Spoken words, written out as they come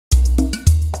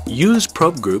Use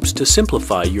probe groups to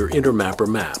simplify your intermapper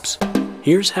maps.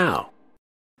 Here's how.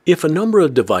 If a number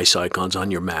of device icons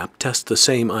on your map test the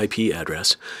same IP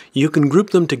address, you can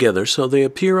group them together so they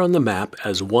appear on the map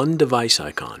as one device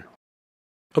icon.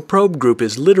 A probe group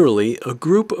is literally a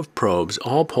group of probes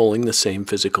all polling the same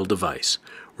physical device,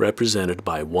 represented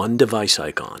by one device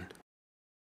icon.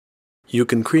 You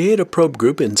can create a probe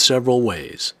group in several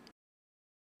ways.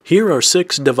 Here are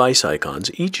 6 device icons,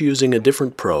 each using a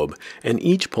different probe and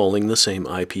each polling the same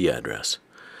IP address.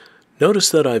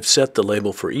 Notice that I've set the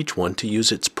label for each one to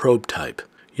use its probe type.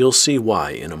 You'll see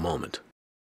why in a moment.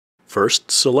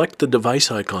 First, select the device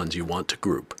icons you want to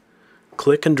group.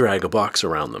 Click and drag a box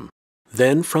around them.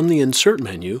 Then, from the Insert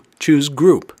menu, choose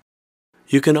Group.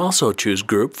 You can also choose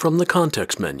Group from the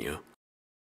Context menu.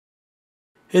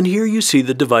 And here you see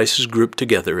the devices grouped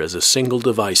together as a single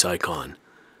device icon.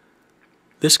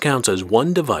 This counts as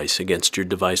one device against your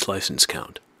device license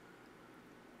count.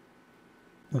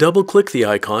 Double-click the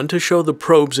icon to show the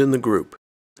probes in the group.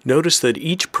 Notice that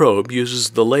each probe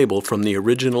uses the label from the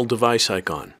original device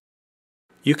icon.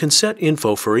 You can set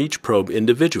info for each probe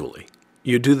individually.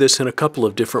 You do this in a couple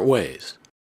of different ways.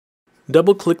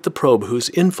 Double-click the probe whose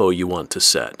info you want to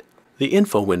set. The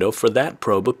info window for that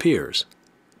probe appears.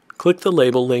 Click the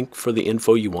label link for the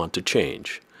info you want to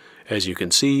change. As you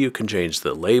can see, you can change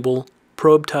the label,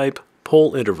 probe type,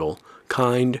 poll interval,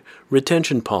 kind,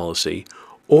 retention policy,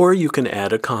 or you can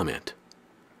add a comment.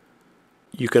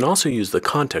 You can also use the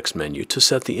Context menu to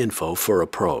set the info for a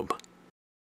probe.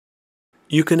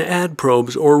 You can add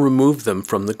probes or remove them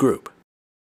from the group.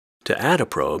 To add a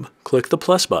probe, click the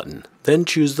plus button, then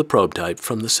choose the probe type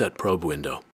from the Set Probe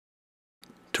window.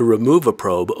 To remove a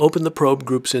probe, open the Probe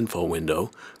Groups Info window,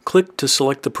 click to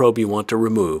select the probe you want to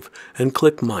remove, and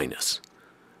click minus.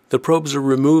 The probes are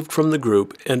removed from the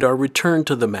group and are returned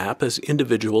to the map as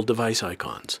individual device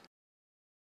icons.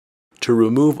 To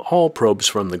remove all probes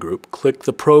from the group, click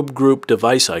the Probe Group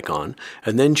device icon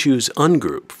and then choose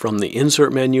Ungroup from the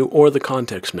Insert menu or the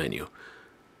Context menu.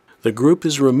 The group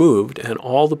is removed and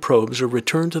all the probes are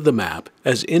returned to the map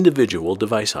as individual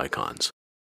device icons.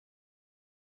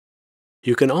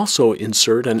 You can also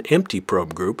insert an empty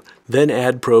probe group, then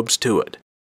add probes to it.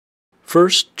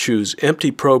 First, choose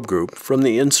Empty Probe Group from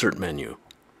the Insert menu.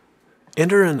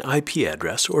 Enter an IP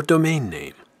address or domain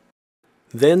name.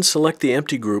 Then select the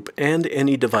empty group and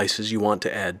any devices you want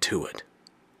to add to it.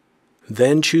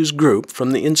 Then choose Group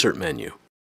from the Insert menu.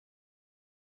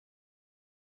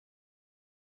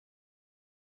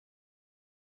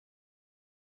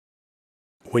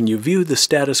 When you view the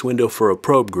status window for a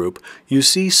probe group, you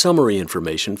see summary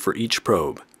information for each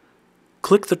probe.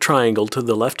 Click the triangle to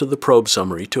the left of the probe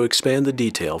summary to expand the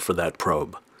detail for that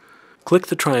probe. Click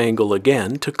the triangle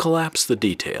again to collapse the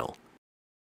detail.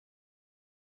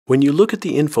 When you look at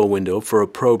the info window for a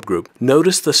probe group,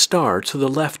 notice the star to the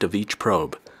left of each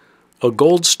probe. A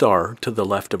gold star to the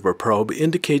left of a probe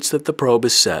indicates that the probe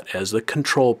is set as the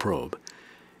control probe.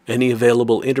 Any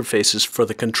available interfaces for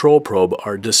the control probe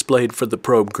are displayed for the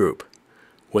probe group.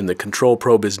 When the control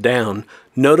probe is down,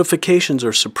 notifications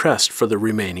are suppressed for the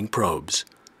remaining probes.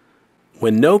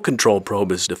 When no control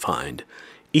probe is defined,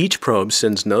 each probe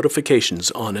sends notifications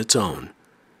on its own.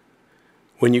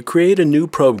 When you create a new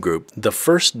probe group, the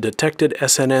first detected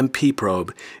SNMP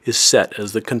probe is set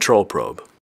as the control probe.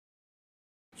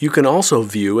 You can also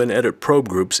view and edit probe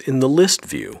groups in the List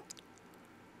view.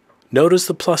 Notice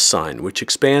the plus sign, which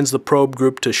expands the probe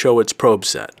group to show its probe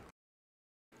set.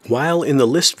 While in the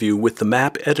List view with the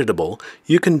map editable,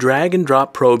 you can drag and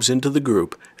drop probes into the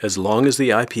group as long as the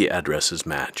IP addresses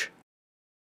match.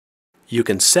 You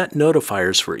can set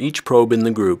notifiers for each probe in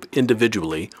the group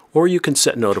individually, or you can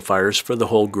set notifiers for the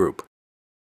whole group.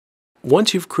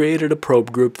 Once you've created a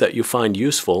probe group that you find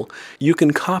useful, you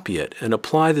can copy it and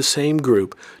apply the same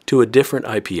group to a different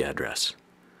IP address.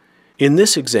 In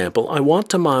this example, I want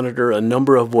to monitor a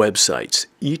number of websites,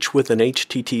 each with an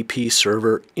HTTP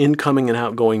server, incoming and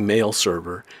outgoing mail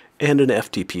server, and an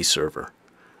FTP server.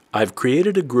 I've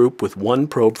created a group with one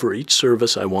probe for each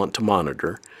service I want to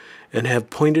monitor, and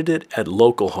have pointed it at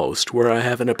localhost where I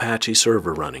have an Apache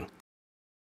server running.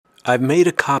 I've made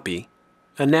a copy,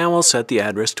 and now I'll set the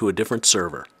address to a different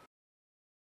server.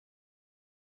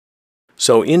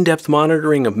 So in-depth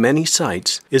monitoring of many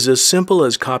sites is as simple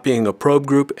as copying a probe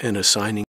group and assigning